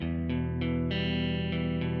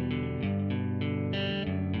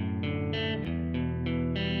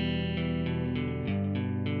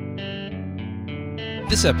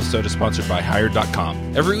This episode is sponsored by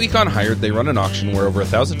Hired.com. Every week on Hired, they run an auction where over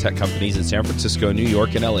 1,000 tech companies in San Francisco, New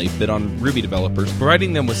York, and LA bid on Ruby developers,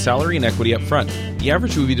 providing them with salary and equity up front. The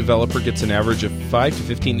average Ruby developer gets an average of 5 to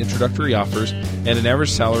 15 introductory offers and an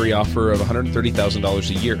average salary offer of $130,000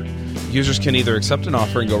 a year. Users can either accept an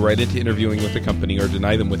offer and go right into interviewing with the company or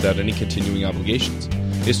deny them without any continuing obligations.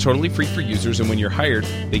 It's totally free for users, and when you're hired,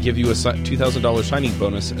 they give you a $2,000 signing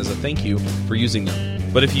bonus as a thank you for using them.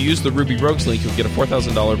 But if you use the Ruby Rogues link, you'll get a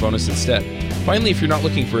 $4,000 bonus instead. Finally, if you're not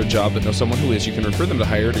looking for a job but know someone who is, you can refer them to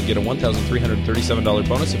Hired and get a $1,337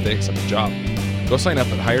 bonus if they accept a job. Go sign up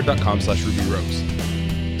at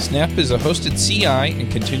hired.com/RubyRogues. Snap is a hosted CI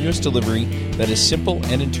and continuous delivery that is simple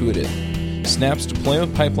and intuitive. Snap's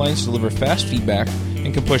deployment pipelines deliver fast feedback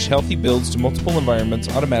and can push healthy builds to multiple environments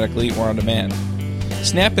automatically or on demand.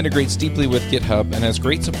 Snap integrates deeply with GitHub and has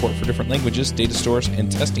great support for different languages, data stores,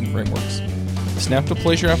 and testing frameworks. Snap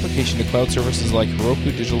deploys your application to cloud services like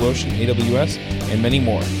Heroku, DigitalOcean, AWS, and many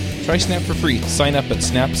more. Try Snap for free. Sign up at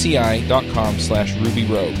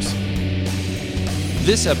snapci.com/RubyRogues.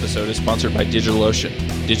 This episode is sponsored by DigitalOcean.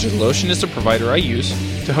 DigitalOcean is the provider I use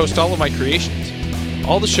to host all of my creations.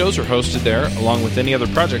 All the shows are hosted there, along with any other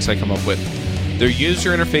projects I come up with. Their user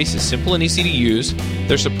interface is simple and easy to use,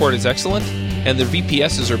 their support is excellent, and their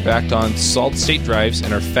VPSs are backed on solid-state drives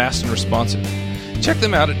and are fast and responsive. Check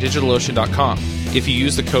them out at DigitalOcean.com. If you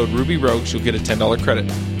use the code RubyRogues, you'll get a $10 credit.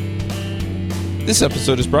 This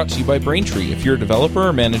episode is brought to you by Braintree. If you're a developer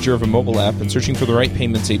or manager of a mobile app and searching for the right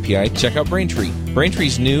payments API, check out Braintree.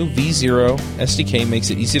 Braintree's new V0 SDK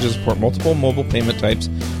makes it easy to support multiple mobile payment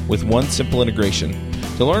types with one simple integration.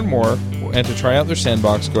 To learn more and to try out their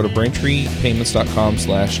sandbox, go to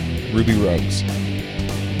BraintreePayments.com/RubyRogues.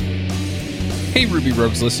 Hey Ruby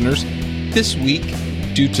Rogues listeners, this week,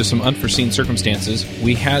 due to some unforeseen circumstances,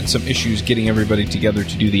 we had some issues getting everybody together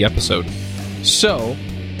to do the episode. So,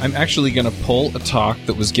 I'm actually going to pull a talk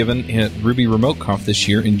that was given at Ruby Remote Conf this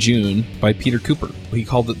year in June by Peter Cooper. He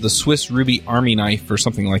called it the Swiss Ruby Army Knife or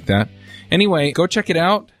something like that. Anyway, go check it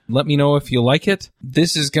out. Let me know if you like it.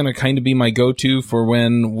 This is going to kind of be my go-to for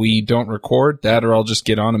when we don't record that, or I'll just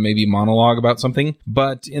get on and maybe monologue about something.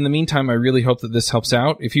 But in the meantime, I really hope that this helps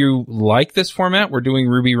out. If you like this format, we're doing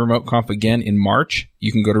Ruby Remote Conf again in March.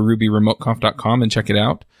 You can go to rubyremoteconf.com and check it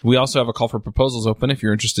out. We also have a call for proposals open if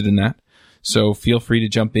you're interested in that. So feel free to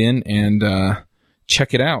jump in and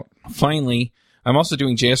check it out. Finally, I'm also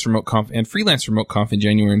doing JS Remote Conf and Freelance Remote Conf in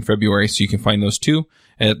January and February, so you can find those too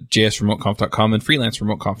at jsremoteconf.com and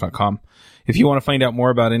freelanceremoteconf.com. If you want to find out more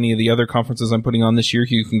about any of the other conferences I'm putting on this year,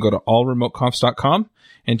 you can go to allremoteconfs.com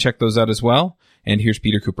and check those out as well. And here's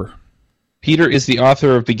Peter Cooper. Peter is the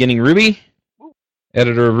author of Beginning Ruby,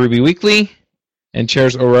 editor of Ruby Weekly, and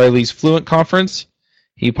chairs O'Reilly's Fluent Conference.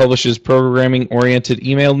 He publishes programming-oriented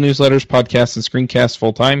email newsletters, podcasts, and screencasts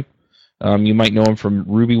full-time. You might know him from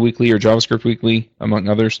Ruby Weekly or JavaScript Weekly, among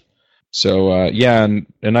others. So, and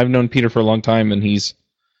I've known Peter for a long time, and he's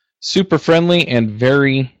super friendly and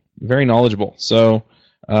very, very knowledgeable. So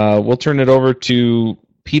we'll turn it over to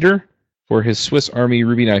Peter for his Swiss Army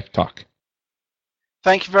Ruby Knife talk.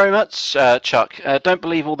 Thank you very much, Chuck. Don't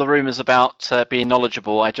believe all the rumors about being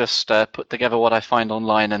knowledgeable. I just put together what I find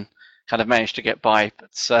online and kind of managed to get by.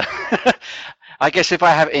 But I guess if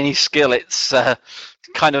I have any skill, it's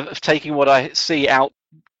kind of taking what I see out,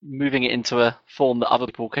 moving it into a form that other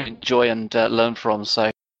people can enjoy and learn from.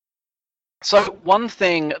 So one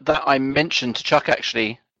thing that I mentioned to Chuck,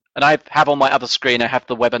 actually, and I have on my other screen, I have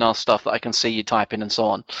the webinar stuff that I can see you typing and so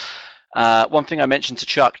on. One thing I mentioned to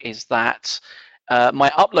Chuck is that my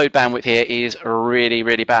upload bandwidth here is really,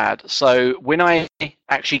 really bad. So when I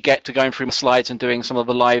actually get to going through my slides and doing some of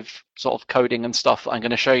the live sort of coding and stuff that I'm going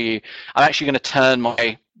to show you, I'm actually going to turn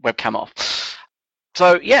my webcam off.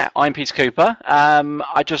 So yeah, I'm Peter Cooper.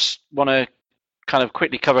 I just want to kind of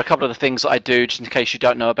quickly cover a couple of the things that I do, just in case you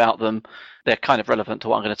don't know about them. They're kind of relevant to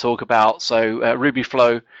what I'm going to talk about. So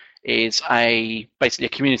RubyFlow is basically a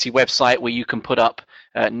community website where you can put up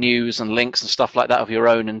news and links and stuff like that of your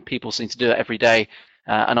own, and people seem to do that every day.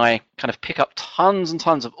 And I kind of pick up tons and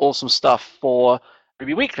tons of awesome stuff for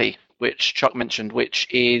Ruby Weekly, which Chuck mentioned, which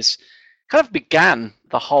is kind of began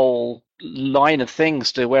the whole line of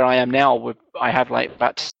things to where I am now. I have like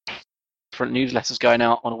about different newsletters going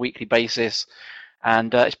out on a weekly basis,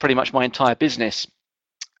 and it's pretty much my entire business.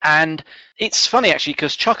 And it's funny actually,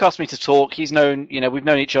 because Chuck asked me to talk. We've known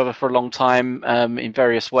each other for a long time in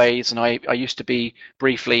various ways, and I used to be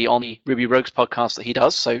briefly on the Ruby Rogues podcast that he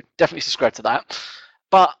does, so definitely subscribe to that.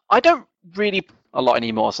 But I don't really a lot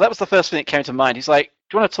anymore. So that was the first thing that came to mind. He's like,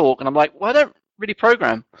 "Do you want to talk?" And I'm like, "Well, I don't really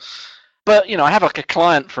program." But, I have like a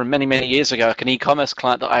client from many, many years ago, like an e-commerce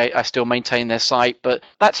client that I still maintain their site, but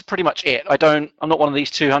that's pretty much it. I'm not one of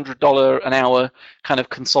these $200 an hour kind of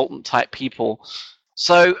consultant type people.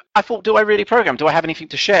 So I thought, do I really program? Do I have anything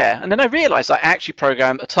to share? And then I realized I actually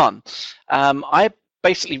program a ton. I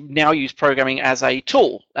basically now use programming as a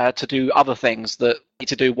tool to do other things that I need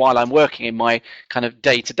to do while I'm working in my kind of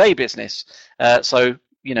day-to-day business. So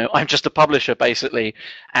I'm just a publisher basically,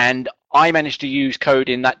 and I manage to use code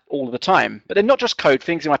in that all the time. But then not just code,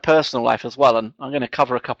 things in my personal life as well, and I'm going to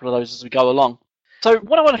cover a couple of those as we go along. So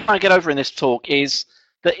what I want to try and get over in this talk is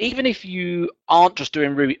that even if you aren't just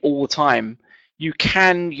doing Ruby all the time, you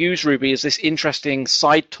can use Ruby as this interesting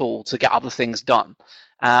side tool to get other things done.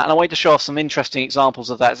 And I wanted to show off some interesting examples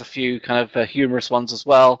of that. There's a few kind of humorous ones as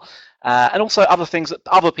well. And also other things that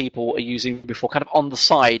other people are using before, kind of on the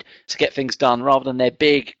side to get things done rather than their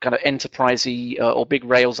big kind of enterprisey or big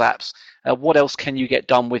Rails apps. What else can you get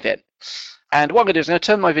done with it? And what I'm going to do is I'm going to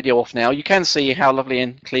turn my video off now. You can see how lovely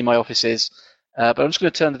and clean my office is, but I'm just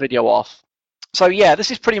going to turn the video off. So yeah,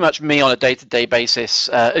 this is pretty much me on a day-to-day basis.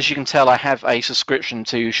 As you can tell, I have a subscription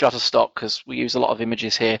to Shutterstock because we use a lot of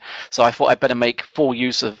images here. So I thought I'd better make full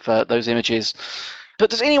use of those images. But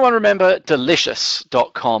does anyone remember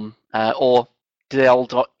Delicious.com or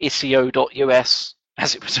del.icio.us,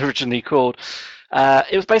 as it was originally called?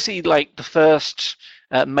 It was basically like the first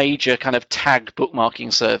major kind of tagged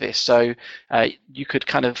bookmarking service. So you could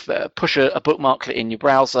kind of push a bookmarklet in your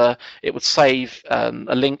browser. It would save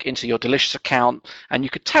a link into your Delicious account, and you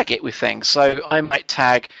could tag it with things. So I might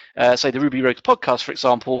tag, say, the Ruby Rogues podcast, for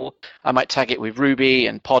example. I might tag it with Ruby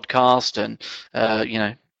and podcast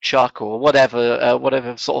and Chuck or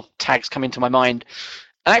whatever sort of tags come into my mind.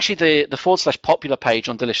 And actually, the /popular page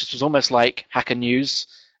on Delicious was almost like Hacker News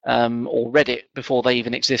or Reddit before they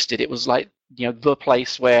even existed. It was like the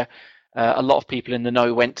place where a lot of people in the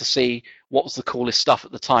know went to see what was the coolest stuff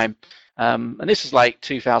at the time. And this is like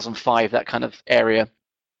 2005, that kind of area.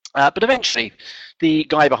 But eventually, the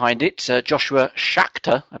guy behind it, Joshua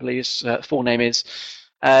Schachter, I believe his full name is,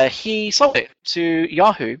 he sold it to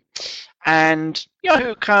Yahoo. And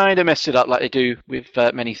Yahoo kind of messed it up like they do with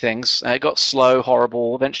many things. It got slow,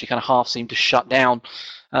 horrible, eventually kind of half seemed to shut down.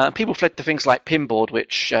 People fled to things like Pinboard,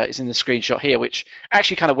 which is in the screenshot here, which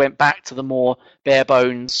actually kind of went back to the more bare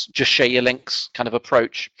bones, just share your links kind of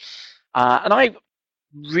approach. And I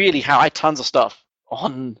really had tons of stuff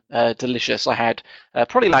on Delicious. I had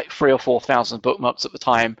probably like 3,000 or 4,000 bookmarks at the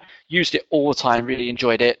time, used it all the time, really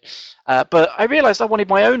enjoyed it. But I realized I wanted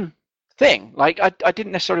my own thing. Like I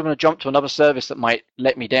didn't necessarily want to jump to another service that might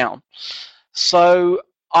let me down. So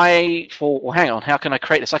I thought, well, hang on, how can I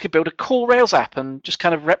create this? I could build a cool Rails app and just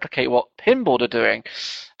kind of replicate what Pinboard are doing.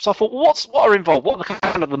 So I thought, what are involved? What are the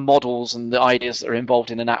kind of the models and the ideas that are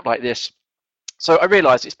involved in an app like this? So I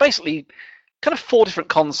realized it's basically kind of 4 different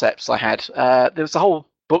concepts I had. There was the whole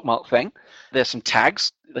bookmark thing. There's some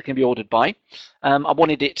tags that can be ordered by. I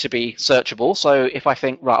wanted it to be searchable. So if I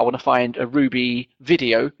think, right, I want to find a Ruby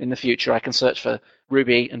video in the future, I can search for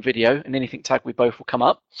Ruby and video, and anything tagged with both will come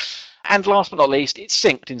up. And last but not least, it's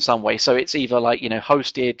synced in some way. So it's either like,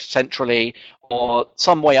 hosted centrally or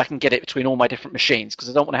some way I can get it between all my different machines, because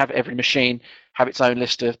I don't want to have every machine have its own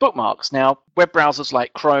list of bookmarks. Now, web browsers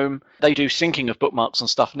like Chrome, they do syncing of bookmarks and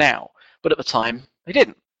stuff now, but at the time they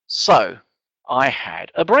didn't. So I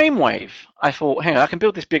had a brainwave. I thought, hang on, I can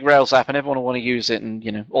build this big Rails app and everyone will want to use it,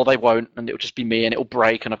 and or they won't, and it'll just be me and it'll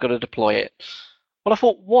break and I've got to deploy it. Well, I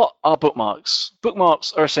thought, what are bookmarks?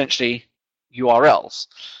 Bookmarks are essentially URLs.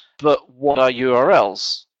 But what are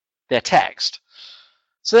URLs? They're text.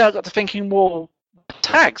 So then I got to thinking, well,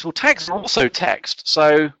 tags. Well, tags are also text.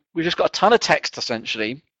 So we've just got a ton of text,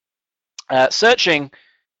 essentially. Searching,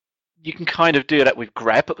 you can kind of do that with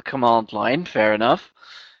grep at the command line, fair enough.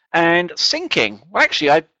 And syncing, well,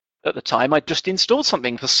 actually, at the time, I just installed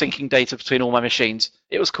something for syncing data between all my machines.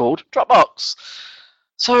 It was called Dropbox.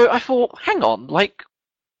 So I thought, hang on, like,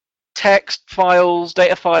 text files,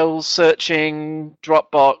 data files, searching,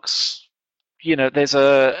 Dropbox, there's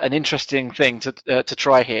an interesting thing to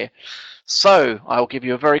try here. So I'll give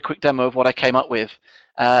you a very quick demo of what I came up with.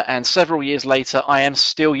 And several years later, I am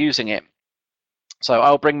still using it. So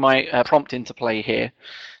I'll bring my prompt into play here.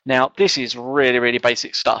 Now, this is really, really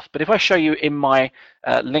basic stuff. But if I show you in my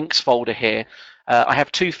links folder here, I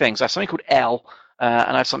have 2 things. I have something called L,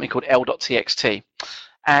 and I have something called L.txt.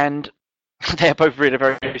 And they're both really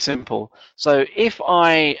very, very simple. So if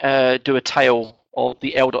I do a tail of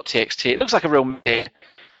the L.txt, it looks like a real mid.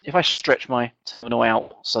 If I stretch my terminal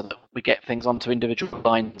out so that we get things onto individual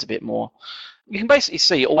lines a bit more, you can basically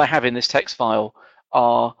see all I have in this text file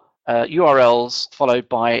are URLs followed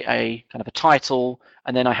by a kind of a title,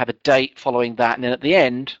 and then I have a date following that, and then at the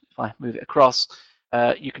end, if I move it across,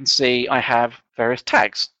 you can see I have various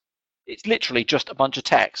tags. It's literally just a bunch of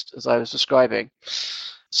text, as I was describing.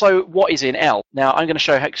 So what is in L? Now I'm going to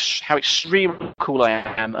show how extremely cool I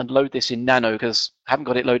am and load this in Nano, because I haven't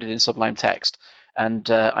got it loaded in Sublime Text, and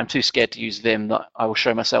I'm too scared to use Vim that I will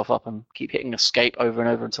show myself up and keep hitting escape over and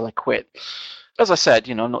over until I quit. As I said,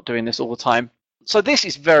 I'm not doing this all the time. So this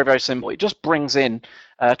is very, very simple. It just brings in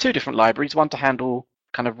two different libraries, one to handle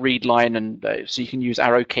kind of read line, and so you can use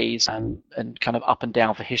arrow keys and kind of up and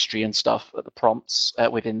down for history and stuff at the prompts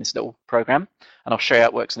within this little program. And I'll show you how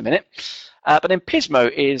it works in a minute. But then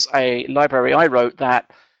Pismo is a library I wrote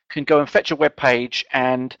that can go and fetch a web page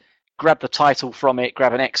and grab the title from it,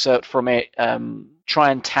 grab an excerpt from it,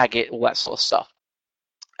 try and tag it, all that sort of stuff.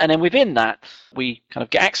 And then within that, we kind of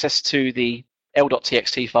get access to the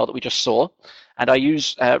l.txt file that we just saw. And I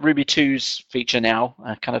use Ruby 2's feature now,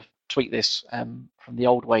 kind of tweak this from the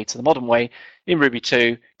old way to the modern way in Ruby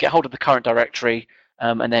 2, get hold of the current directory,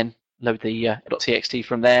 and then load the l.txt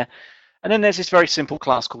from there. And then there's this very simple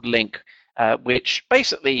class called link, which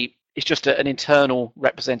basically is just an internal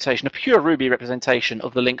representation, a pure Ruby representation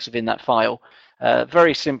of the links within that file.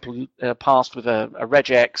 Very simple, passed with a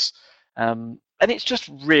regex, and it's just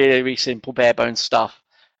really, really simple, bare bones stuff.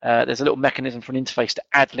 There's a little mechanism for an interface to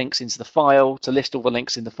add links into the file, to list all the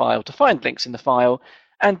links in the file, to find links in the file,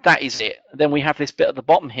 and that is it. Then we have this bit at the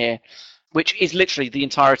bottom here, which is literally the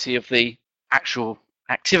entirety of the actual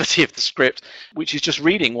activity of the script, which is just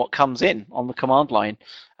reading what comes in on the command line.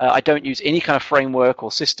 I don't use any kind of framework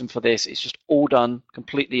or system for this. It's just all done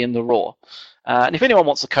completely in the raw. And if anyone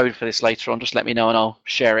wants the code for this later on, just let me know and I'll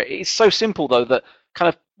share it. It's so simple, though, that kind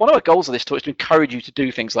of one of the goals of this talk is to encourage you to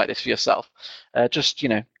do things like this for yourself. Just,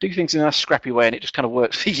 do things in a scrappy way, and it just kind of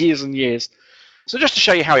works for years and years. So just to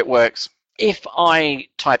show you how it works, if I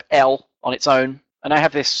type L on its own, and I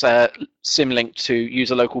have this symlink to use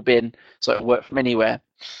a local bin, so it'll work from anywhere.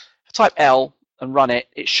 If I type L and run it,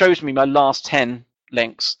 it shows me my last 10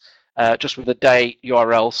 links, just with the date,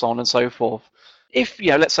 URL, so on and so forth. If,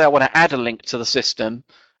 let's say I want to add a link to the system,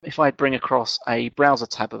 if I bring across a browser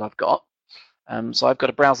tab that I've got, so I've got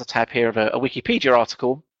a browser tab here of a Wikipedia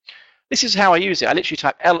article. This is how I use it. I literally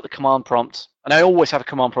type L at the command prompt, and I always have a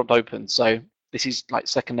command prompt open, so this is like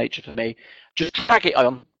second nature for me. Just drag it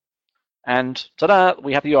on, and ta-da,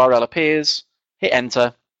 we have the URL appears, hit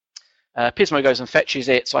enter. Pismo goes and fetches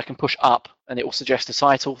it, so I can push up, and it will suggest a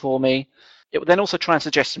title for me. It will then also try and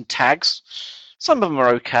suggest some tags. Some of them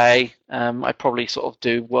are okay. I probably sort of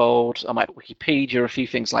do world, I might Wikipedia, a few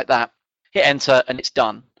things like that. Hit enter, and it's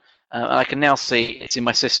done. And I can now see it's in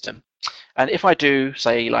my system. And if I do,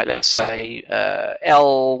 say, let's say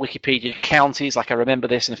L Wikipedia counties, like I remember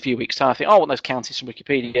this in a few weeks' time, I think, I want those counties from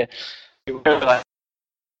Wikipedia. It will go like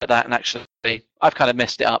that, and actually, I've kind of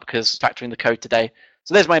messed it up because factoring the code today.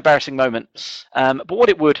 So there's my embarrassing moment. But what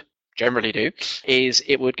it would generally do is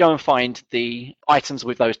it would go and find the items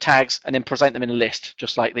with those tags and then present them in a list,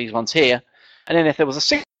 just like these ones here. And then if there was a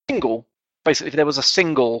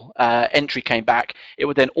single entry came back, it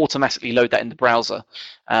would then automatically load that in the browser.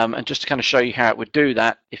 And just to kind of show you how it would do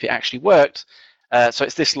that, if it actually worked, so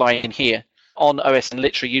it's this line here. On OS, and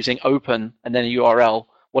literally using open and then a URL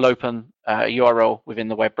will open a URL within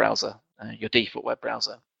the web browser, your default web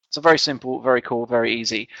browser. So very simple, very cool, very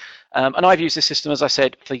easy. And I've used this system, as I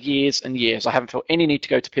said, for years and years. I haven't felt any need to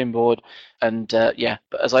go to Pinboard. And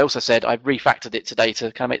but as I also said, I've refactored it today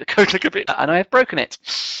to kind of make the code look a bit, and I have broken it.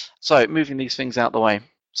 So moving these things out the way.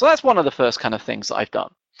 So that's one of the first kind of things that I've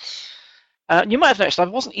done. You might have noticed I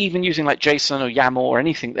wasn't even using like JSON or YAML or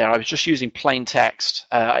anything there. I was just using plain text.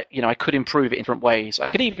 I could improve it in different ways.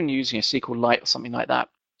 I could even use SQLite or something like that.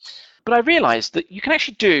 But I realized that you can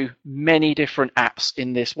actually do many different apps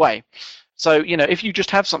in this way. So, if you just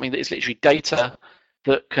have something that is literally data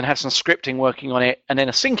that can have some scripting working on it, and then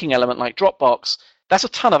a syncing element like Dropbox, that's a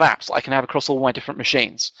ton of apps that I can have across all my different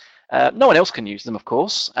machines. No one else can use them, of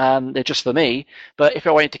course. They're just for me. But if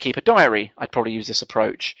I wanted to keep a diary, I'd probably use this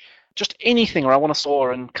approach. Just anything where I want to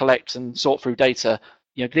store and collect and sort through data,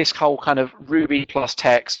 this whole kind of Ruby plus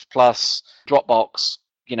text plus Dropbox,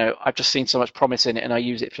 I've just seen so much promise in it, and I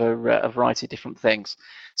use it for a variety of different things.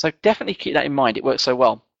 So definitely keep that in mind. It works so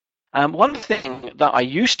well. One thing that I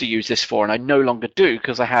used to use this for, and I no longer do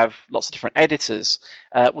because I have lots of different editors,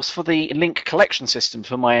 was for the link collection system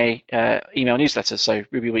for my email newsletters, so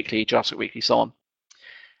Ruby Weekly, JavaScript Weekly, so on.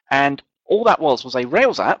 And all that was a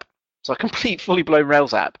Rails app, so a complete, fully blown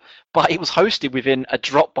Rails app, but it was hosted within a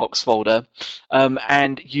Dropbox folder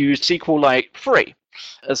and used SQLite free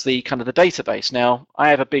as the kind of the database. Now, I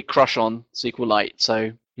have a big crush on SQLite, so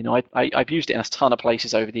I've used it in a ton of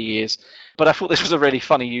places over the years, but I thought this was a really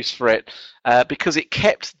funny use for it because it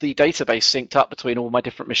kept the database synced up between all my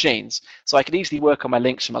different machines. So I could easily work on my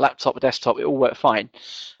links from my laptop or desktop. It all worked fine.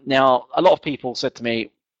 Now, a lot of people said to me,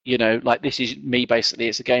 like, this is me basically.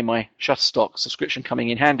 It's again my Shutterstock subscription coming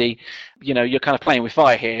in handy. You're kind of playing with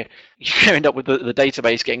fire here. You end up with the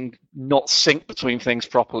database getting not synced between things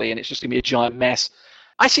properly, and it's just going to be a giant mess.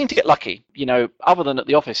 I seem to get lucky, other than at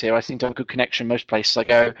the office here. I seem to have a good connection most places I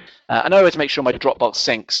go. And I always make sure my Dropbox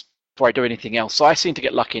syncs before I do anything else. So I seem to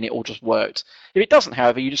get lucky and it all just worked. If it doesn't,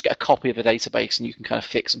 however, you just get a copy of the database and you can kind of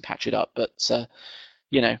fix and patch it up. But,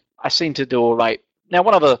 I seem to do all right. Now,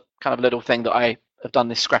 one other kind of little thing that I have done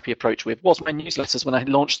this scrappy approach with was my newsletters when I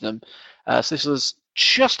launched them. So this was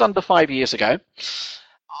just under 5 years ago.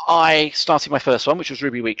 I started my first one, which was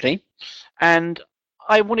Ruby Weekly. And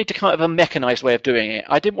I wanted to kind of a mechanized way of doing it.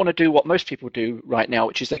 I didn't want to do what most people do right now,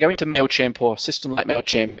 which is they go into MailChimp or a system like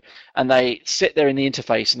MailChimp and they sit there in the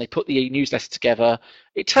interface and they put the newsletter together.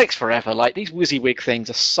 It takes forever. Like, these WYSIWYG things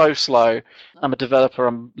are so slow. I'm a developer,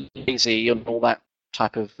 I'm lazy and all that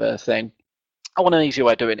type of thing. I want an easier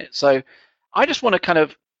way of doing it. So I just want to kind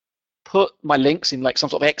of put my links in like some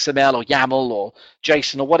sort of XML or YAML or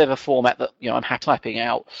JSON or whatever format that I'm happy typing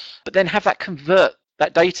out, but then have that convert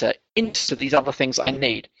that data into these other things that I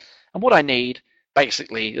need. And what I need,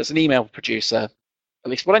 basically, as an email producer, at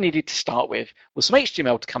least what I needed to start with, was some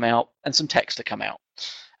HTML to come out and some text to come out.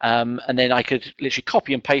 And then I could literally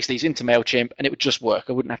copy and paste these into MailChimp, and it would just work.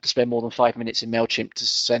 I wouldn't have to spend more than 5 minutes in MailChimp to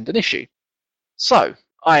send an issue. So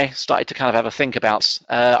I started to kind of have a think about,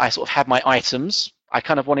 I sort of had my items. I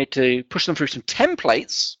kind of wanted to push them through some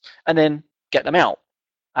templates and then get them out.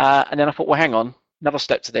 And then I thought, well, hang on, another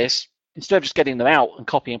step to this. Instead of just getting them out and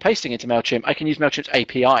copying and pasting into MailChimp, I can use MailChimp's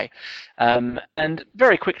API. And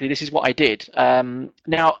very quickly, this is what I did.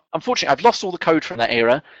 Now, unfortunately, I've lost all the code from that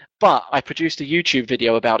era, but I produced a YouTube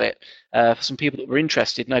video about it for some people that were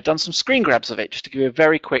interested, and I've done some screen grabs of it just to give you a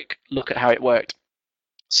very quick look at how it worked.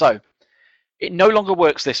 So it no longer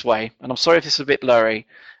works this way, and I'm sorry if this is a bit blurry.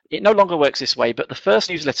 It no longer works this way, but the first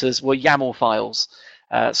newsletters were YAML files.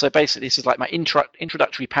 So basically, this is like my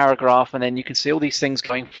introductory paragraph, and then you can see all these things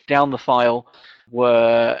going down the file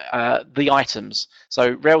were the items. So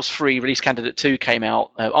Rails 3 Release Candidate 2 came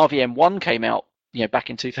out, RVM 1 came out back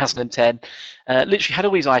in 2010, literally had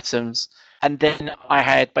all these items, and then I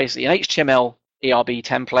had basically an HTML ERB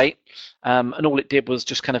template, and all it did was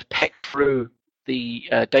just kind of peck through the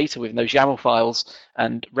data within those YAML files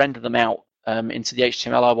and render them out into the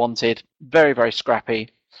HTML I wanted. Very, very scrappy.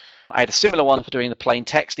 I had a similar one for doing the plain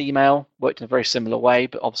text email, worked in a very similar way,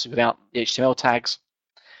 but obviously without the HTML tags.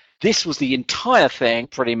 This was the entire thing,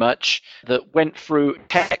 pretty much, that went through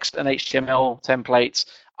text and HTML templates,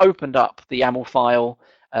 opened up the YAML file,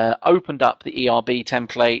 opened up the ERB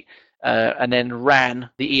template, and then ran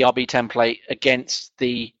the ERB template against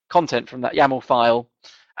the content from that YAML file,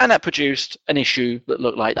 and that produced an issue that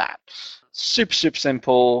looked like that. Super, super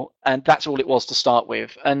simple, and that's all it was to start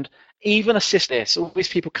with. And even assist this, all these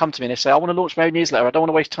people come to me and they say, I want to launch my own newsletter, I don't want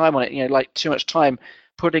to waste time on it, like too much time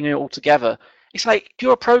putting it all together. It's like, if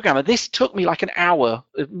you're a programmer, this took me like an hour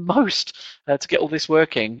at most to get all this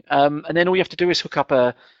working. And then all you have to do is hook up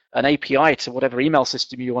an API to whatever email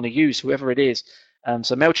system you want to use, whoever it is.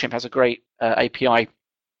 So MailChimp has a great API.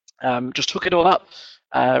 Just hook it all up,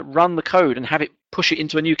 run the code and have it push it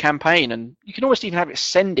into a new campaign. And you can almost even have it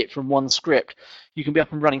send it from one script. You can be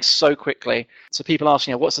up and running so quickly. So people ask,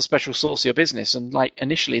 what's the special sauce of your business? And like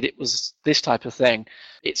initially it was this type of thing.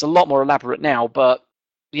 It's a lot more elaborate now, but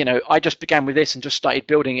I just began with this and just started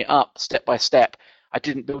building it up step by step. I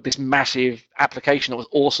didn't build this massive application that was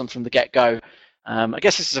awesome from the get-go. I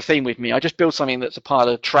guess this is a theme with me. I just build something that's a pile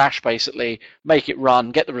of trash, basically, make it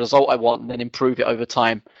run, get the result I want, and then improve it over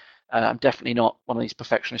time. I'm definitely not one of these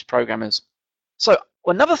perfectionist programmers. So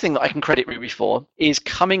another thing that I can credit Ruby for is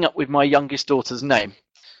coming up with my youngest daughter's name.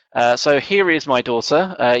 So here is my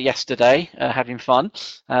daughter yesterday having fun,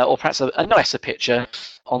 or perhaps a nicer picture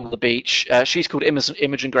on the beach. She's called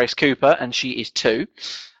Imogen Grace Cooper, and she is 2.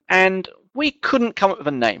 And we couldn't come up with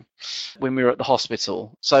a name when we were at the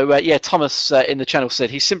hospital. So Thomas in the channel said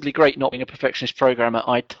he's simply great not being a perfectionist programmer.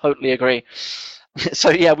 I totally agree. So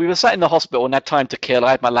we were sat in the hospital and had time to kill. I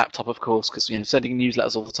had my laptop, of course, because sending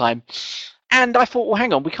newsletters all the time. And I thought, well,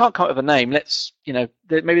 hang on, we can't come up with a name. Let's, maybe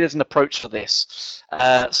there's an approach for this.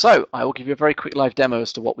 So I will give you a very quick live demo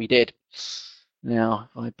as to what we did. Now,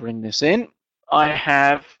 if I bring this in, I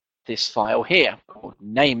have this file here called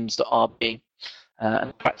names.rb.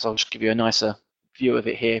 And perhaps I'll just give you a nicer view of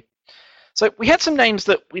it here. So we had some names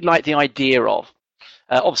that we liked the idea of.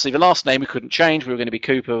 Obviously, the last name we couldn't change. We were going to be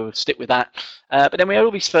Cooper. We'll stick with that. But then we had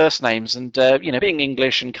all these first names, and being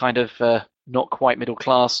English and kind of not quite middle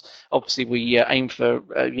class, obviously we aim for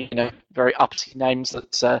very uppity names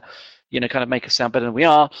that kind of make us sound better than we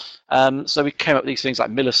are. So we came up with these things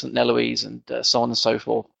like Millicent, Eloise, and so on and so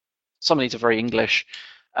forth. Some of these are very English.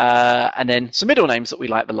 And then some middle names that we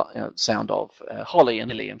like the sound of, Holly and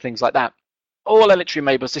Lily and things like that. All I literally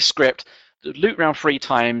made was this script that loop around 3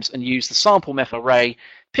 times and use the sample method array,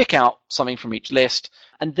 pick out something from each list,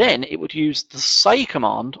 and then it would use the say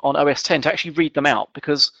command on OS X to actually read them out,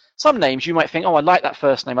 because some names you might think, oh, I like that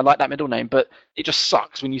first name, I like that middle name, but it just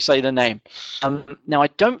sucks when you say the name. Now, I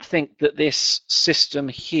don't think that this system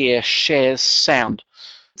here shares sound,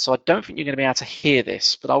 so I don't think you're going to be able to hear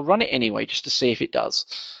this, but I'll run it anyway just to see if it does.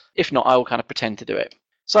 If not, I will kind of pretend to do it.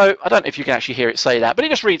 So I don't know if you can actually hear it say that, but it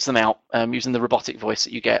just reads them out using the robotic voice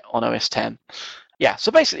that you get on OS X. Yeah, so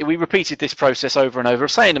basically we repeated this process over and over,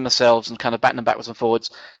 saying them ourselves and kind of batting them backwards and forwards.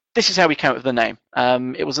 This is how we came up with the name.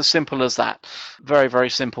 It was as simple as that. Very, very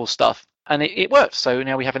simple stuff. And it worked. So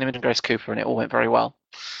now we have an Imogen Grace Cooper, and it all went very well.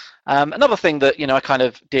 Another thing that I kind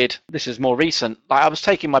of did, this is more recent, I was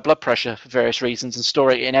taking my blood pressure for various reasons and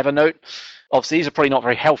storing it in Evernote. Obviously, these are probably not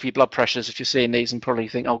very healthy blood pressures if you're seeing these and probably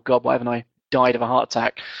think, oh God, why haven't I died of a heart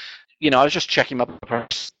attack? I was just checking my blood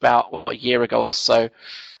pressure about a year ago or so.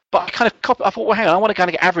 But I thought, well, hang on, I want to kind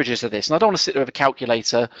of get averages of this, and I don't want to sit there with a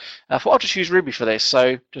calculator. I thought I'll just use Ruby for this.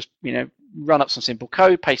 So just, run up some simple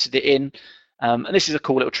code, pasted it in. And this is a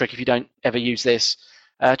cool little trick if you don't ever use this.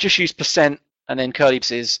 Just use % and then curly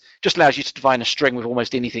braces. Just allows you to define a string with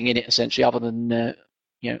almost anything in it, essentially, other than,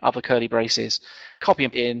 other curly braces. Copy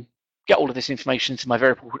them in, get all of this information into my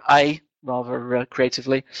variable called A, rather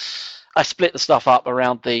creatively. I split the stuff up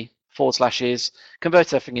around the /,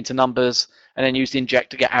 convert everything into numbers, and then used inject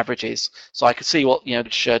to get averages. So I could see what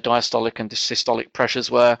which diastolic and systolic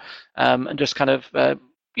pressures were, and just kind of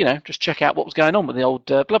just check out what was going on with the old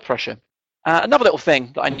blood pressure. Another little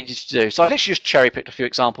thing that I needed to do. So I literally just cherry picked a few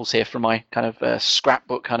examples here from my kind of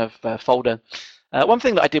scrapbook kind of folder. One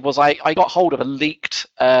thing that I did was I got hold of a leaked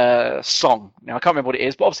song. Now I can't remember what it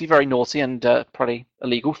is, but obviously very naughty and probably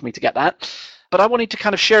illegal for me to get that. But I wanted to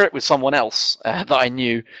kind of share it with someone else that I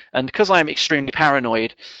knew. And because I am extremely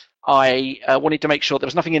paranoid, I wanted to make sure there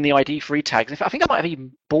was nothing in the ID free tags. In fact, I think I might have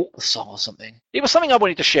even bought the song or something. It was something I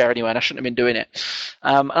wanted to share anyway, and I shouldn't have been doing it.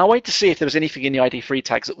 And I wanted to see if there was anything in the ID free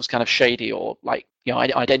tags that was kind of shady or like,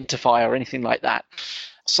 identify or anything like that.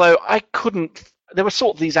 So I couldn't. There were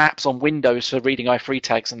sort of these apps on Windows for reading i3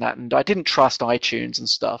 tags and that, and I didn't trust iTunes and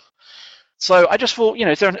stuff. So I just thought,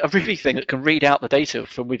 is there a Ruby thing that can read out the data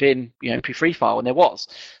from within, MP3 file? And there was.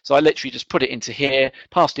 So I literally just put it into here,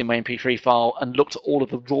 passed in my MP3 file, and looked at all of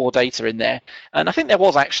the raw data in there. And I think there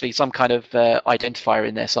was actually some kind of identifier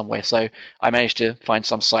in there somewhere. So I managed to find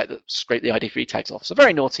some site that scraped the ID3 tags off. So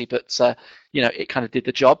very naughty, but it kind of did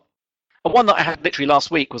the job. And one that I had literally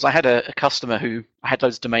last week was I had a customer who I had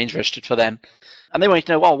loads of domains registered for them. And they wanted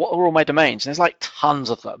to know, well, what are all my domains? And there's like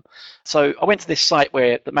tons of them. So I went to this site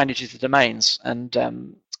that manages the domains, and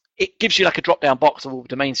it gives you like a drop-down box of all the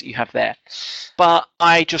domains that you have there. But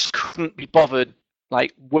I just couldn't be bothered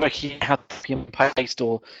like working out how to copy and paste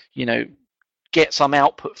or, get some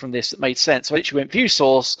output from this that made sense. So I literally went view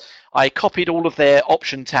source. I copied all of their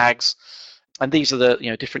option tags. And these are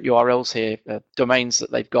the different URLs here, domains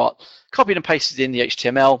that they've got. Copied and pasted in the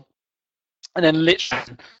HTML. And then literally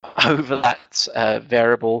over that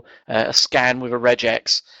variable, a scan with a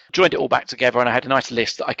regex, joined it all back together, and I had a nice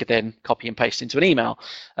list that I could then copy and paste into an email.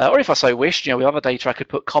 Or if I so wished, with other data, I could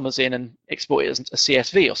put commas in and export it as a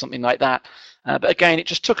CSV or something like that. But again, it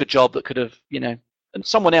just took a job that could have, and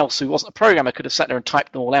someone else who wasn't a programmer could have sat there and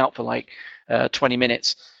typed them all out for like 20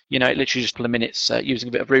 minutes. It literally just a couple of minutes using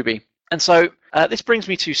a bit of Ruby. And so this brings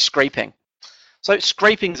me to scraping. So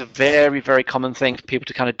scraping is a very, very common thing for people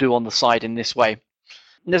to kind of do on the side in this way.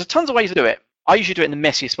 And there's tons of ways to do it. I usually do it in the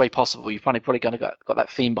messiest way possible. You've probably got that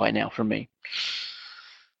theme by now from me.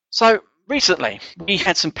 So recently, we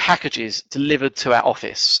had some packages delivered to our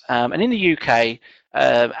office. And in the UK,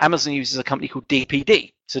 Amazon uses a company called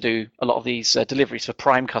DPD to do a lot of these deliveries for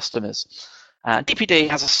Prime customers. DPD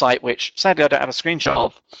has a site which, sadly, I don't have a screenshot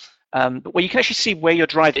of, but where you can actually see where your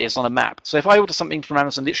driver is on a map. So if I order something from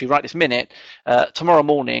Amazon literally right this minute, tomorrow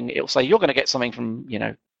morning it'll say you're going to get something from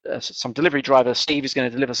some delivery driver. Steve is going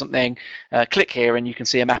to deliver something. Click here and you can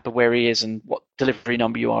see a map of where he is and what delivery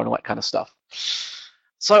number you are and all that kind of stuff.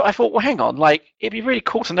 So I thought, well, hang on, it'd be really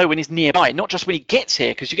cool to know when he's nearby, not just when he gets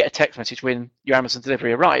here, because you get a text message when your Amazon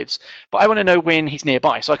delivery arrives, but I want to know when he's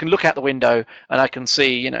nearby, so I can look out the window and I can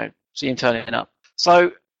see him turning up.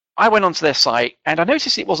 So I went onto their site and I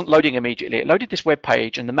noticed it wasn't loading immediately. It loaded this web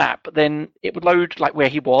page and the map, but then it would load like where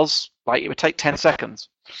he was, like it would take 10 seconds.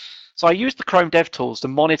 So I used the Chrome DevTools to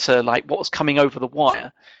monitor like what was coming over the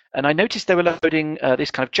wire, and I noticed they were loading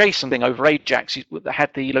this kind of JSON thing over Ajax that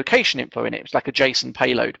had the location info in it. It was like a JSON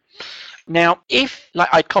payload. Now, if like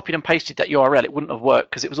I'd copied and pasted that URL, it wouldn't have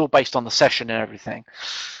worked because it was all based on the session and everything.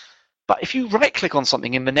 But if you right-click on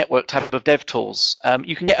something in the network tab of DevTools,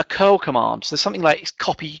 you can get a curl command. So there's something like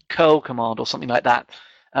copy curl command or something like that,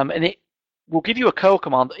 and it will give you a curl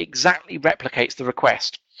command that exactly replicates the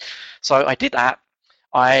request. So I did that.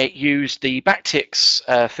 I used the backticks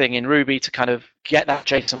thing in Ruby to kind of get that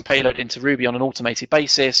JSON payload into Ruby on an automated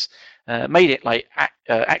basis, made it like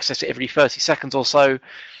access it every 30 seconds or so,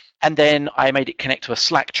 and then I made it connect to a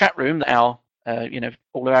Slack chat room that our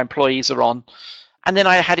all of our employees are on, and then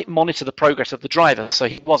I had it monitor the progress of the driver. So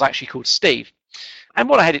he was actually called Steve, and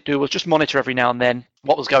what I had it do was just monitor every now and then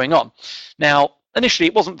what was going on. Now, initially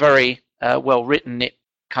it wasn't very well written. It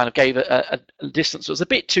kind of gave a distance that was a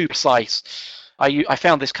bit too precise. I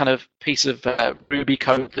found this kind of piece of Ruby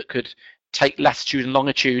code that could take latitude and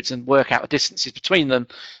longitudes and work out the distances between them.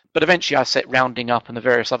 But eventually I set rounding up and the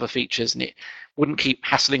various other features, and it wouldn't keep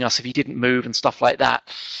hassling us if he didn't move and stuff like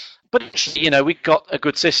that. But actually, we got a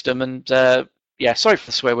good system, and sorry for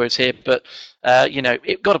the swear words here, but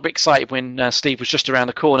it got a bit excited when Steve was just around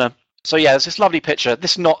the corner. So yeah, there's this lovely picture.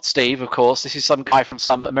 This is not Steve, of course. This is some guy from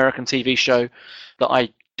some American TV show that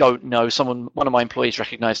I don't know. One of my employees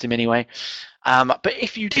recognized him anyway. But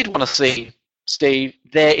if you did want to see Steve,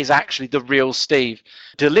 there is actually the real Steve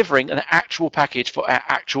delivering an actual package for our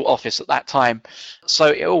actual office at that time. So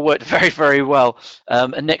it all worked very, very well.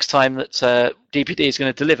 And next time that DPD is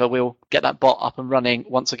going to deliver, we'll get that bot up and running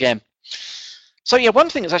once again. So yeah, one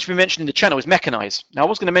thing that's actually been mentioned in the channel is Mechanize. Now I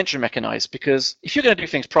was going to mention Mechanize because if you're going to do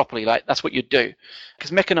things properly, like that's what you'd do. Because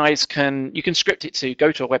Mechanize you can script it to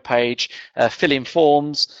go to a web page, fill in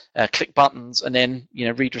forms, click buttons, and then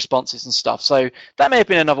read responses and stuff. So that may have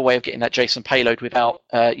been another way of getting that JSON payload without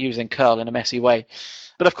using curl in a messy way.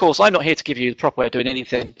 But of course, I'm not here to give you the proper way of doing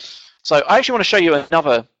anything. So I actually want to show you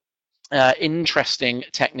another interesting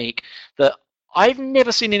technique that I've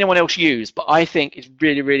never seen anyone else use, but I think is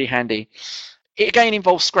really, really handy. It again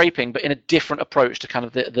involves scraping, but in a different approach to kind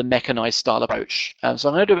of the mechanized style approach. So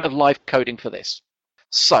I'm going to do a bit of live coding for this.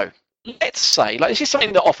 So let's say, like this is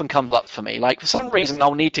something that often comes up for me. Like for some reason,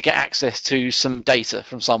 I'll need to get access to some data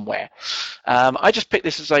from somewhere. I just picked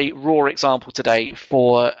this as a raw example today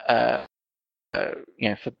for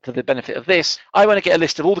the benefit of this. I want to get a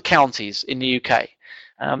list of all the counties in the UK.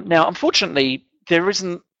 Now, unfortunately, there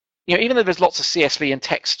isn't. Even though there's lots of CSV and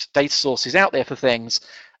text data sources out there for things,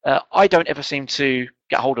 I don't ever seem to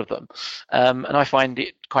get hold of them, and I find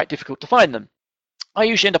it quite difficult to find them. I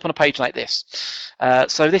usually end up on a page like this.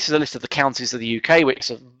 So this is a list of the counties of the UK, which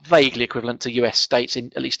is vaguely equivalent to US states,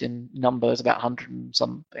 at least in numbers, about 100 and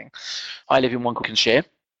something. I live in one called Lincolnshire.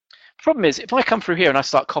 The problem is, if I come through here and I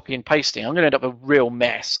start copying and pasting, I'm going to end up with a real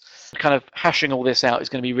mess. Kind of hashing all this out is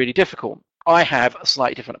going to be really difficult. I have a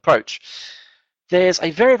slightly different approach. There's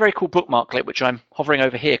a very, very cool bookmark clip, which I'm hovering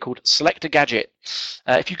over here, called Select a Gadget.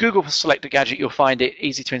 If you Google for Select a Gadget, you'll find it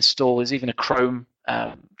easy to install. There's even a Chrome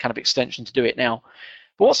kind of extension to do it now.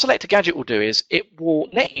 But what Select a Gadget will do is it will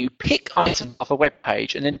let you pick items off a web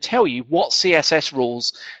page and then tell you what CSS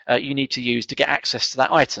rules you need to use to get access to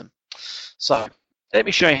that item. So let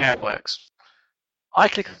me show you how it works. I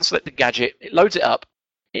click on Select a Gadget. It loads it up.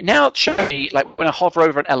 It now shows me, like when I hover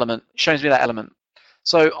over an element, it shows me that element.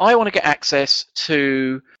 So I want to get access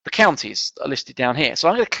to the counties that are listed down here. So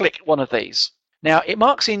I'm going to click one of these. Now it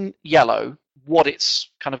marks in yellow what it's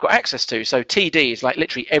kind of got access to. So TD is like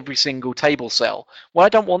literally every single table cell. Well, I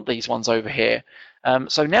don't want these ones over here.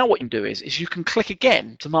 So now what you can do is you can click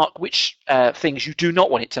again to mark which things you do not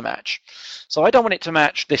want it to match. So I don't want it to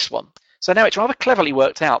match this one. So now it's rather cleverly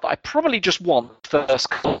worked out that I probably just want the first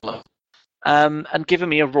column and given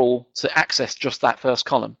me a rule to access just that first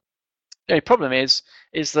column. The only problem is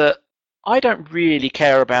that I don't really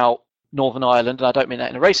care about Northern Ireland, and I don't mean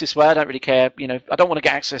that in a racist way. I don't really care. I don't want to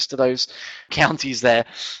get access to those counties there,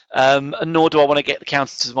 and nor do I want to get the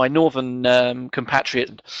counties of my northern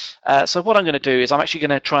compatriot. So what I'm going to do is I'm actually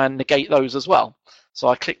going to try and negate those as well. So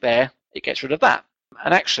I click there, it gets rid of that.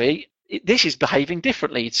 And actually, this is behaving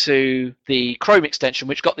differently to the Chrome extension,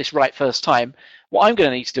 which got this right first time. What I'm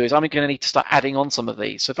going to need to do is I'm going to need to start adding on some of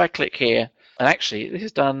these. So if I click here, and actually this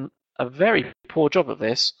has done a very poor job of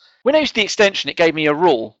this. When I used the extension, it gave me a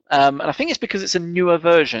rule, and I think it's because it's a newer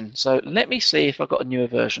version. So let me see if I've got a newer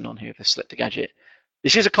version on here for Select a Gadget.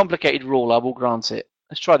 This is a complicated rule, I will grant it.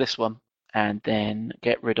 Let's try this one, and then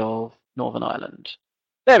get rid of Northern Ireland.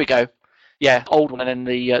 There we go. Yeah, old one and then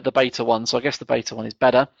the beta one. So I guess the beta one is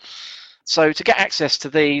better. So to get access to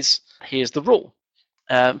these, here's the rule.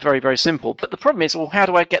 Very, very simple. But the problem is, well, how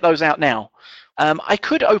do I get those out now? I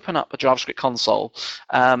could open up a JavaScript console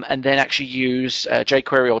and then actually use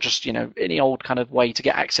jQuery or just any old kind of way to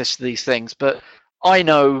get access to these things. But I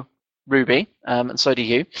know Ruby, and so do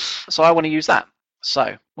you. So I want to use that.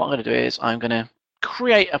 So what I'm going to do is I'm going to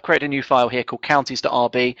I've created a new file here called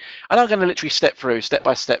counties.rb, and I'm going to literally step through step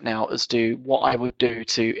by step now as to what I would do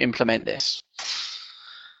to implement this.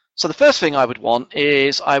 So the first thing I would want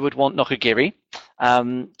is I would want Nokogiri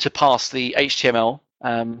to pass the HTML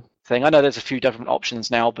thing. I know there's a few different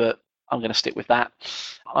options now, but I'm going to stick with that.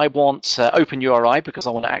 I want OpenURI because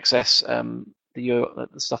I want to access the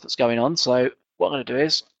stuff that's going on. So what I'm going to do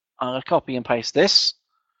is I'm going to copy and paste this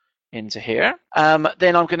into here.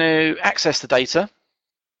 Then I'm going to access the data.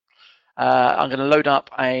 I'm going to load up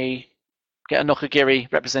get a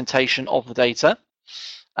Nokogiri representation of the data.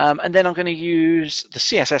 And then I'm going to use the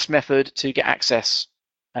CSS method to get access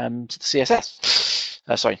to the CSS.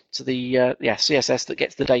 To the CSS that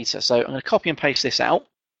gets the data. So I'm going to copy and paste this out,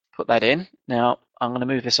 put that in. Now I'm going to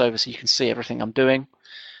move this over so you can see everything I'm doing.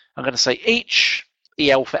 I'm going to say each,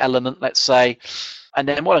 EL for element, let's say, and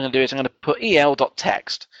then what I'm going to do is I'm going to put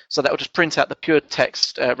el.text. So that will just print out the pure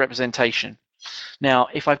text representation. Now,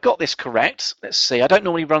 if I've got this correct, let's see. I don't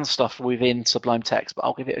normally run stuff within Sublime Text, but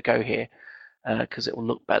I'll give it a go here because it will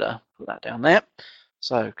look better. Put that down there.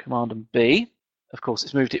 So Command and B. Of course,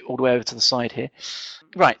 it's moved it all the way over to the side here.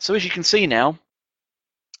 Right, so as you can see now,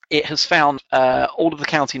 it has found all of the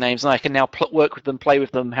county names, and I can now work with them, play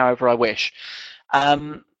with them however I wish.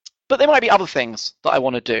 But there might be other things that I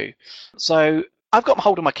want to do. So I've got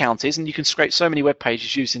hold of my counties, and you can scrape so many web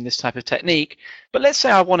pages using this type of technique. But let's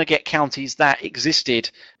say I want to get counties that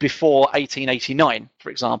existed before 1889, for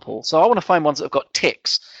example. So I want to find ones that have got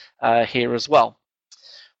ticks here as well.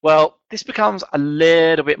 Well, this becomes a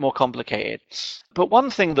little bit more complicated. But one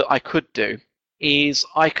thing that I could do is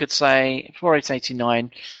I could say, before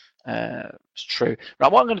 1889, it's true.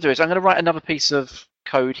 Right, what I'm going to do is I'm going to write another piece of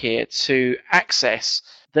code here to access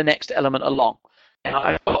the next element along. Now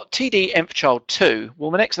I've got td envchild 2.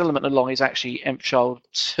 Well, the next element along is actually envchild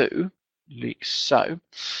 2, like so.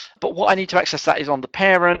 But what I need to access that is on the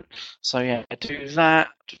parent. So yeah, do that.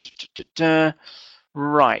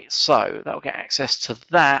 Right, so that will get access to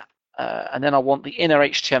that. And then I want the inner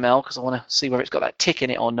HTML because I want to see whether it's got that tick in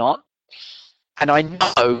it or not. And I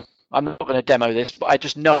know, I'm not going to demo this, but I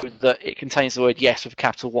just know that it contains the word yes with a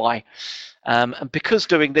capital Y. And because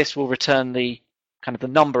doing this will return the kind of the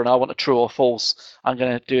number and I want a true or false, I'm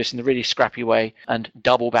going to do this in a really scrappy way and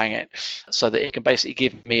double bang it so that it can basically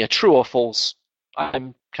give me a true or false.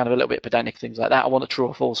 I'm kind of a little bit pedantic, things like that. I want a true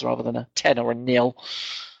or false rather than a 10 or a nil,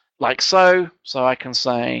 like so. So I can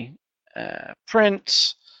say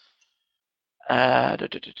print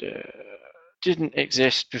didn't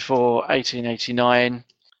exist before 1889,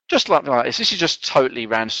 just like this. This is just totally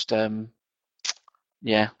random.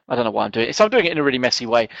 Yeah, I don't know why I'm doing it. So I'm doing it in a really messy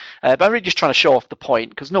way, but I'm really just trying to show off the point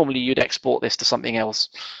because normally you'd export this to something else.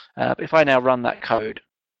 But if I now run that code,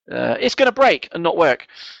 it's going to break and not work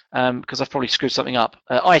because I've probably screwed something up.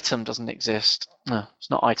 Item doesn't exist. No, it's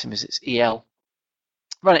not item, it's EL.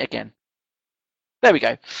 Run it again. There we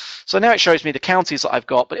go. So now it shows me the counties that I've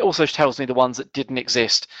got, but it also tells me the ones that didn't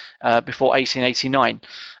exist before 1889.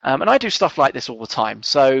 And I do stuff like this all the time.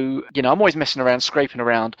 So, I'm always messing around, scraping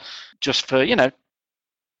around just for,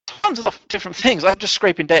 tons of different things. I'm just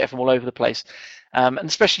scraping data from all over the place. And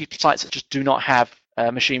especially sites that just do not have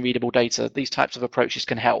machine readable data, these types of approaches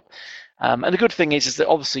can help. And the good thing is that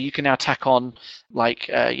obviously you can now tack on like,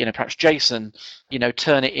 perhaps JSON,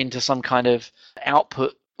 turn it into some kind of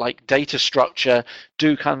output like data structure,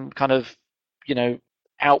 do kind of,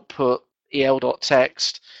 output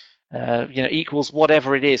el.text, equals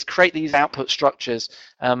whatever it is, create these output structures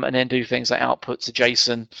and then do things like output to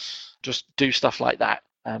JSON, just do stuff like that.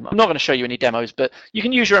 I'm not going to show you any demos, but you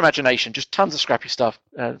can use your imagination, just tons of scrappy stuff,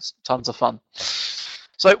 tons of fun.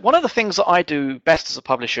 So one of the things that I do best as a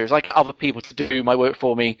publisher is I get other people to do my work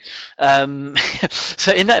for me.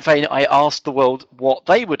 So in that vein, I asked the world what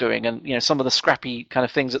they were doing and some of the scrappy kind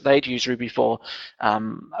of things that they'd used Ruby for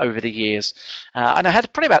over the years. And I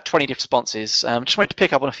had probably about 20 different responses. Just wanted to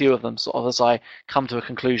pick up on a few of them sort of as I come to a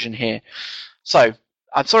conclusion here. So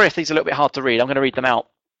I'm sorry if these are a little bit hard to read. I'm going to read them out.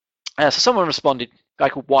 So someone responded, a guy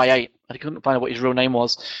called Y8, I couldn't find out what his real name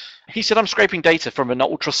was. He said, I'm scraping data from an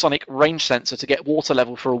ultrasonic range sensor to get water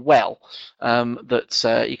level for a well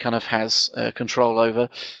that he kind of has control over.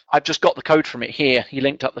 I've just got the code from it here. He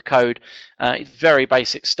linked up the code. It's very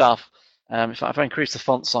basic stuff. If I increase the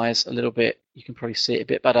font size a little bit, you can probably see it a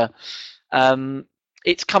bit better.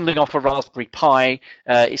 It's coming off a Raspberry Pi.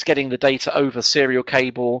 It's getting the data over serial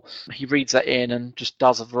cable. He reads that in and just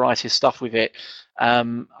does a variety of stuff with it.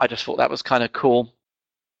 I just thought that was kind of cool.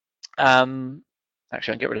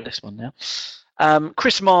 Actually, I'll get rid of this one now.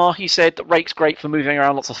 Chris Marr, he said that Rake's great for moving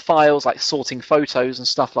around lots of files, like sorting photos and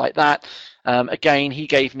stuff like that. Again, he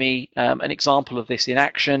gave me an example of this in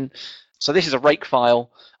action. So this is a Rake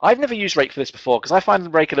file. I've never used Rake for this before because I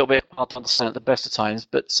find Rake a little bit hard to understand at the best of times.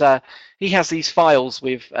 But he has these files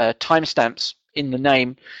with timestamps in the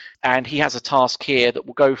name, and he has a task here that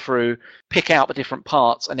will go through, pick out the different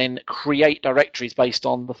parts, and then create directories based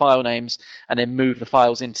on the file names, and then move the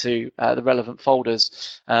files into the relevant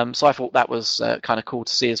folders. So I thought that was kind of cool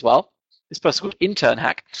to see as well. This person called Intern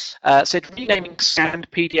Hack said renaming scanned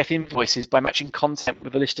PDF invoices by matching content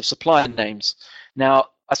with a list of supplier names. Now,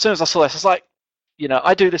 as soon as I saw this, I was like,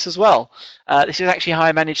 I do this as well. This is actually how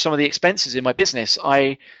I manage some of the expenses in my business.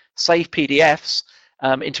 I save PDFs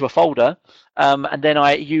into a folder, and then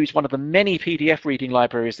I use one of the many PDF reading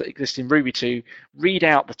libraries that exist in Ruby to read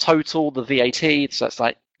out the total, the VAT, so that's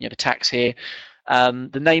like the tax here,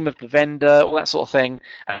 the name of the vendor, all that sort of thing,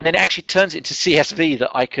 and then it actually turns it into CSV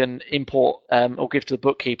that I can import or give to the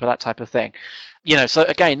bookkeeper, that type of thing. So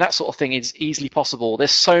again, that sort of thing is easily possible.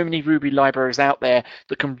 There's so many Ruby libraries out there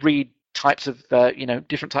that can read types of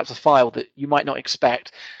different types of file that you might not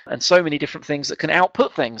expect, and so many different things that can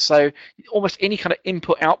output things. So almost any kind of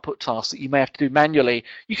input output task that you may have to do manually,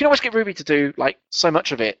 you can always get Ruby to do like so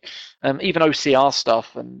much of it, even OCR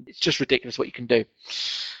stuff, and it's just ridiculous what you can do.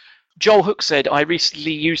 Joel Hook said, I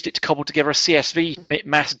recently used it to cobble together a CSV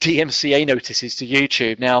mass DMCA notices to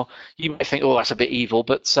YouTube. Now, you might think, that's a bit evil,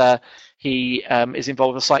 but he is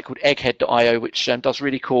involved with a site called egghead.io, which does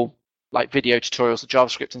really cool like video tutorials of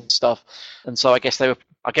JavaScript and stuff. And so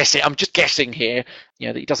I'm just guessing here,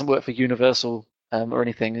 that he doesn't work for Universal or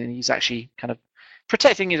anything, and he's actually kind of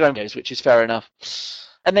protecting his own videos, which is fair enough.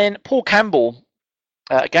 And then Paul Campbell,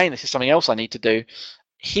 again, this is something else I need to do.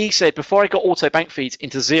 He said, before I got auto bank feeds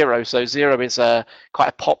into Xero, so Xero is quite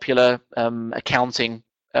a popular accounting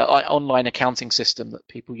online accounting system that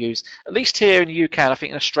people use, at least here in the UK, and I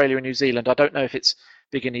think in Australia and New Zealand. I don't know if it's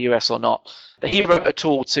big in the US or not. But he wrote a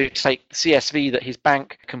tool to take the CSV that his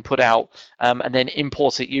bank can put out and then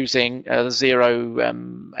import it using the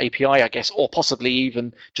Xero API, I guess, or possibly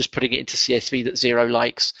even just putting it into CSV that Xero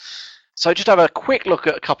likes. So just have a quick look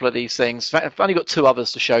at a couple of these things. I've only got two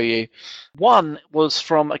others to show you. One was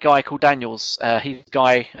from a guy called Daniels. He's a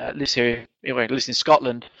guy lives in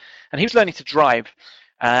Scotland, and he was learning to drive.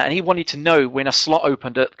 And he wanted to know when a slot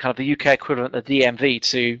opened at kind of the UK equivalent of the DMV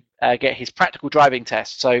to get his practical driving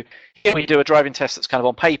test. So here we do a driving test that's kind of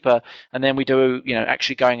on paper, and then we do,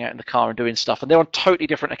 actually going out in the car and doing stuff. And they're on totally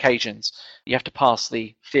different occasions. You have to pass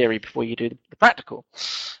the theory before you do the practical.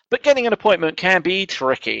 But getting an appointment can be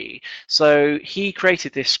tricky. So he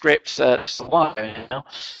created this script a while ago now.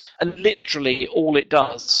 And literally all it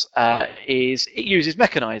does is it uses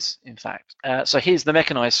Mechanize, in fact. So here's the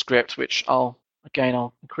Mechanize script, which I'll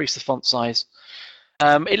increase the font size.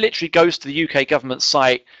 It literally goes to the UK government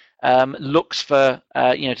site, looks for,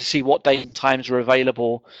 to see what days and times are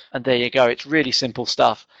available, and there you go. It's really simple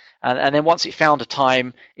stuff. And then once it found a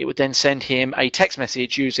time, it would then send him a text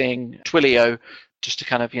message using Twilio, just to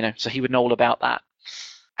kind of, so he would know all about that.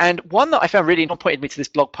 And one that I found really pointed me to this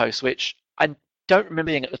blog post, which I don't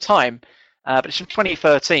remember being at the time, but it's from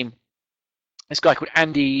 2013. This guy called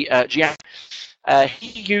Andy Gian.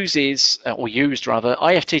 He used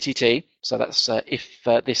IFTTT, so that's if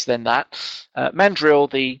this then that, Mandrill,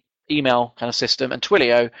 the email kind of system, and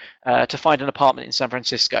Twilio to find an apartment in San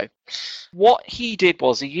Francisco. What he did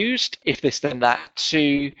was he used if this then that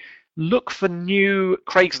to look for new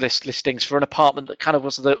Craigslist listings for an apartment that kind of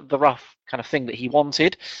was the rough kind of thing that he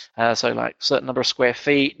wanted. So like a certain number of square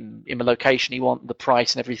feet and in the location he wanted, the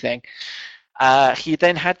price and everything. He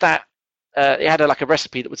then had that, it had a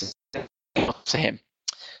recipe that was to him.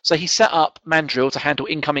 So he set up Mandrill to handle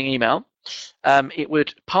incoming email. It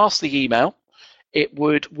would pass the email. It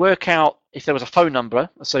would work out if there was a phone number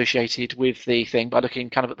associated with the thing by looking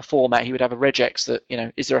kind of at the format. He would have a regex that,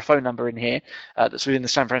 is there a phone number in here that's within the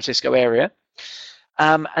San Francisco area?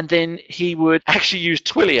 And then he would actually use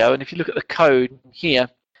Twilio. And if you look at the code here,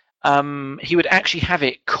 he would actually have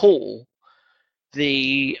it call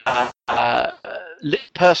the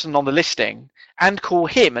person on the listing and call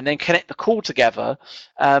him, and then connect the call together.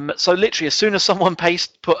 So literally, as soon as someone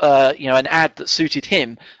put an ad that suited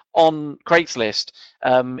him on Craigslist,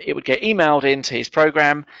 it would get emailed into his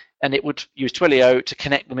program, and it would use Twilio to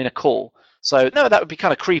connect them in a call. So no, that would be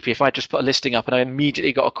kind of creepy if I just put a listing up and I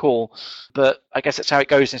immediately got a call. But I guess that's how it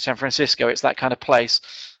goes in San Francisco. It's that kind of place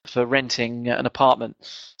for renting an apartment.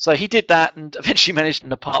 So he did that and eventually managed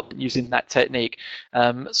an apartment using that technique.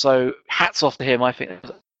 So hats off to him. I think that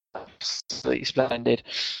was absolutely splendid.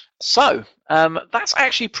 So that's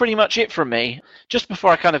actually pretty much it from me. Just before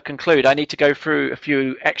I kind of conclude, I need to go through a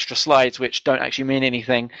few extra slides which don't actually mean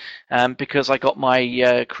anything because I got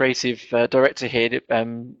my creative director here,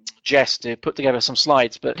 Jess, to put together some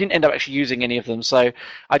slides, but didn't end up actually using any of them. So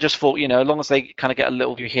I just thought, as long as they kind of get a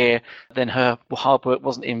little view here, then her hard work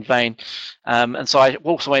wasn't in vain. And so I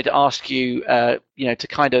also wanted to ask you, to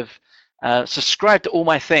kind of subscribe to all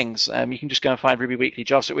my things. You can just go and find Ruby Weekly,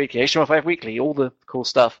 JavaScript Weekly, HTML5 Weekly, all the cool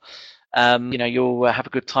stuff. You'll have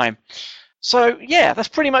a good time. So yeah, that's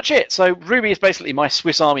pretty much it. So Ruby is basically my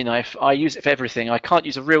Swiss Army knife. I use it for everything. I can't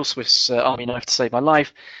use a real Swiss Army knife to save my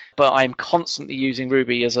life, but I'm constantly using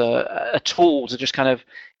Ruby as a tool to just kind of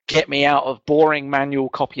get me out of boring manual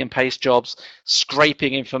copy and paste jobs,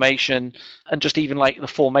 scraping information, and just even like the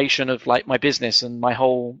formation of like my business and my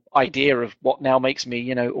whole idea of what now makes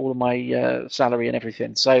me, all of my salary and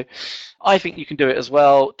everything. So I think you can do it as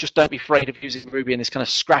well. Just don't be afraid of using Ruby in this kind of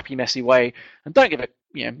scrappy, messy way, and don't give it,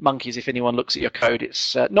 monkeys if anyone looks at your code.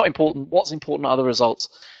 It's not important. What's important are the results.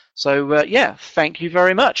 So thank you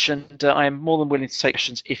very much, and I am more than willing to take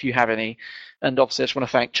questions if you have any. And obviously, I just want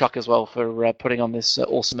to thank Chuck as well for putting on this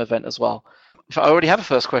awesome event as well. If I already have a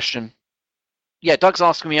first question. Yeah, Doug's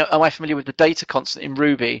asking me, am I familiar with the data constant in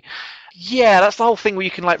Ruby? Yeah, that's the whole thing where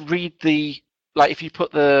you can read if you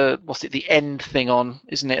put the end thing on,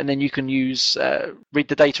 isn't it? And then you can read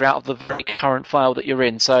the data out of the very current file that you're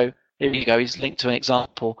in. So here you go. He's linked to an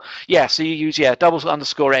example. Yeah, so you use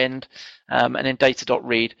 _end and then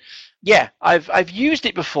data.read. Yeah, I've used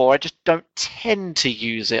it before. I just don't tend to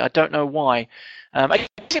use it. I don't know why. I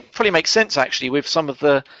guess it probably makes sense actually with some of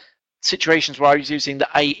the situations where I was using the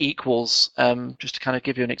A equals. Just to kind of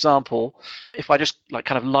give you an example, if I just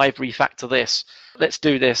kind of live refactor this, let's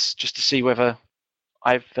do this just to see whether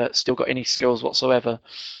I've still got any skills whatsoever.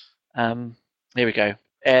 Here we go,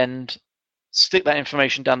 and stick that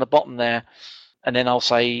information down the bottom there, and then I'll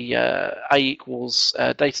say A equals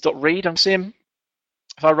data.read. I'm seeing.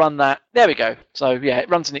 If I run that, there we go. So yeah, it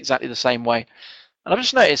runs in exactly the same way. And I've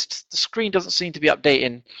just noticed the screen doesn't seem to be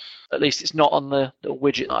updating. At least it's not on the little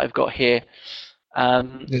widget that I've got here.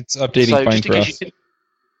 It's updating fine for us.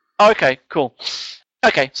 Okay, cool.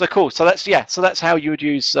 Okay, so cool. So that's how you would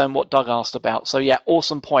use what Doug asked about. So yeah,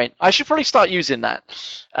 awesome point. I should probably start using that.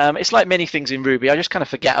 It's like many things in Ruby. I just kind of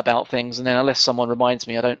forget about things, and then unless someone reminds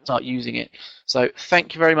me, I don't start using it. So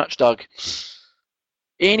thank you very much, Doug.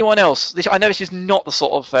 Anyone else? I know this is not the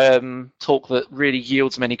sort of talk that really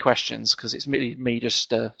yields many questions because it's merely me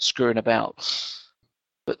just screwing about.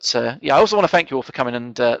 But I also want to thank you all for coming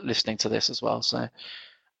and listening to this as well. So,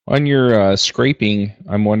 on your scraping,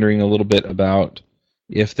 I'm wondering a little bit about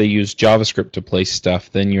if they use JavaScript to place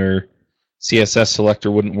stuff, then your CSS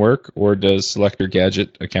selector wouldn't work, or does selector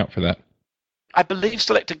gadget account for that? I believe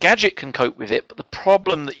selector gadget can cope with it, but the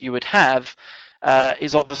problem that you would have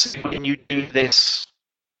is obviously when you do this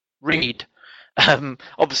read.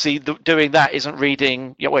 Obviously, doing that isn't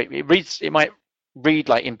reading. It reads. It might read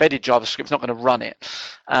like embedded JavaScript. It's not going to run it.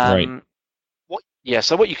 Right.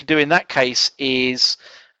 So what you can do in that case is,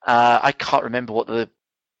 I can't remember what the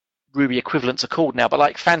Ruby equivalents are called now, but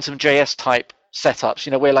like Phantom JS type setups.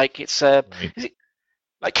 Where it's right. Is it,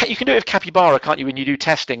 you can do it with Capybara, can't you, when you do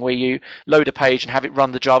testing, where you load a page and have it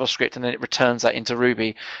run the JavaScript and then it returns that into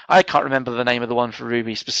Ruby. I can't remember the name of the one for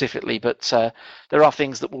Ruby specifically, but there are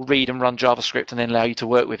things that will read and run JavaScript and then allow you to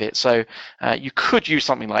work with it. So you could use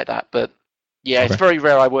something like that, but yeah, okay. It's very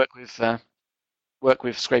rare I work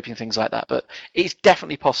with scraping things like that, but it's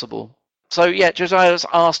definitely possible. So yeah, Josiah's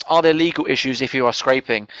asked, are there legal issues if you are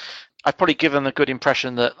scraping? I've probably given a good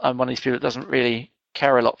impression that I'm one of these people that doesn't really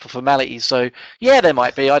care a lot for formalities, so yeah, there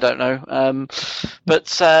might be, I don't know,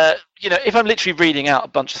 but if I'm literally reading out a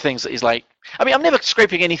bunch of things that is I'm never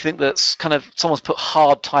scraping anything that's kind of someone's put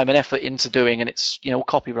hard time and effort into doing and it's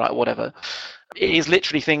copyright or whatever. It is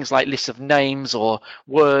literally things like lists of names or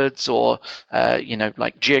words or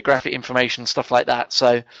geographic information, stuff like that.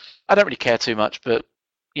 So I don't really care too much, but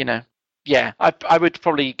I would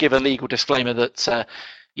probably give a legal disclaimer that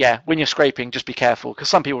when you're scraping, just be careful, because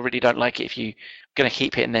some people really don't like it if you're going to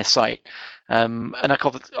keep hitting their site. And I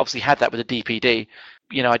obviously had that with the DPD.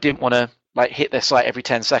 I didn't want to hit their site every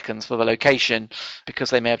 10 seconds for the location because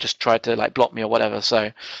they may have just tried to block me or whatever. So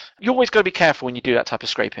you always got to be careful when you do that type of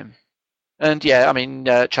scraping. And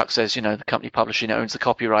Chuck says, the company publishing owns the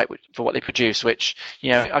copyright for what they produce, which,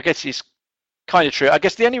 I guess is kind of true. I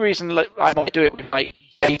guess the only reason I might do it with like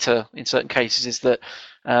data in certain cases is that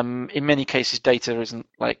in many cases data isn't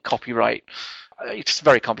like copyright. It's a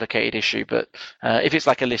very complicated issue, but if it's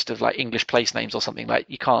like a list of like English place names or something, like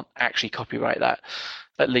you can't actually copyright that.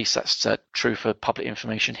 At least that's true for public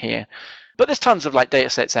information here. But there's tons of like data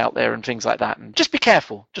sets out there and things like that. And just be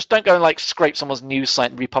careful. Just don't go and like scrape someone's news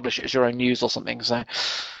site and republish it as your own news or something. So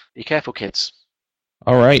be careful, kids.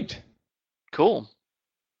 All right. Cool.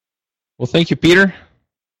 Well, thank you, Peter.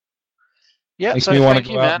 Yeah, Makes so me want to thank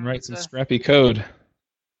go you, out man. and write some scrappy code.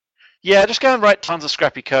 Yeah, just go and write tons of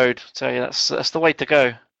scrappy code. So yeah, that's the way to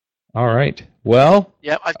go. All right. Well.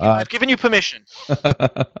 Yeah, I've given you permission.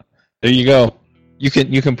 There you go. You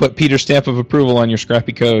can put Peter's stamp of approval on your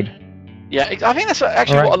scrappy code. Yeah, I think that's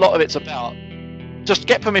actually what a lot of it's about. Just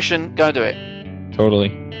get permission, go and do it. Totally.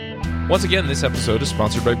 Once again, this episode is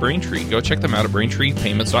sponsored by Braintree. Go check them out at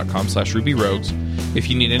braintreepayments.com/rubyrogues. If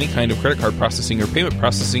you need any kind of credit card processing or payment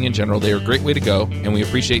processing in general, they are a great way to go, and we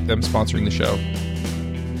appreciate them sponsoring the show.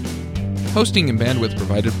 Hosting and bandwidth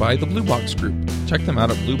provided by the Blue Box Group. Check them out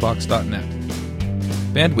at bluebox.net.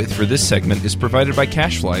 Bandwidth for this segment is provided by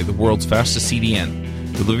CacheFly, the world's fastest CDN.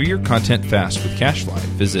 Deliver your content fast with CacheFly.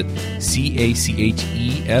 Visit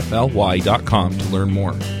CacheFly.com to learn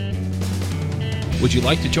more. Would you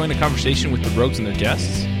like to join a conversation with the rogues and their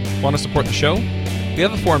guests? Want to support the show? We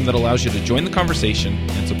have a forum that allows you to join the conversation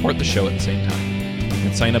and support the show at the same time. You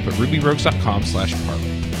can sign up at rubyrogues.com/parlay.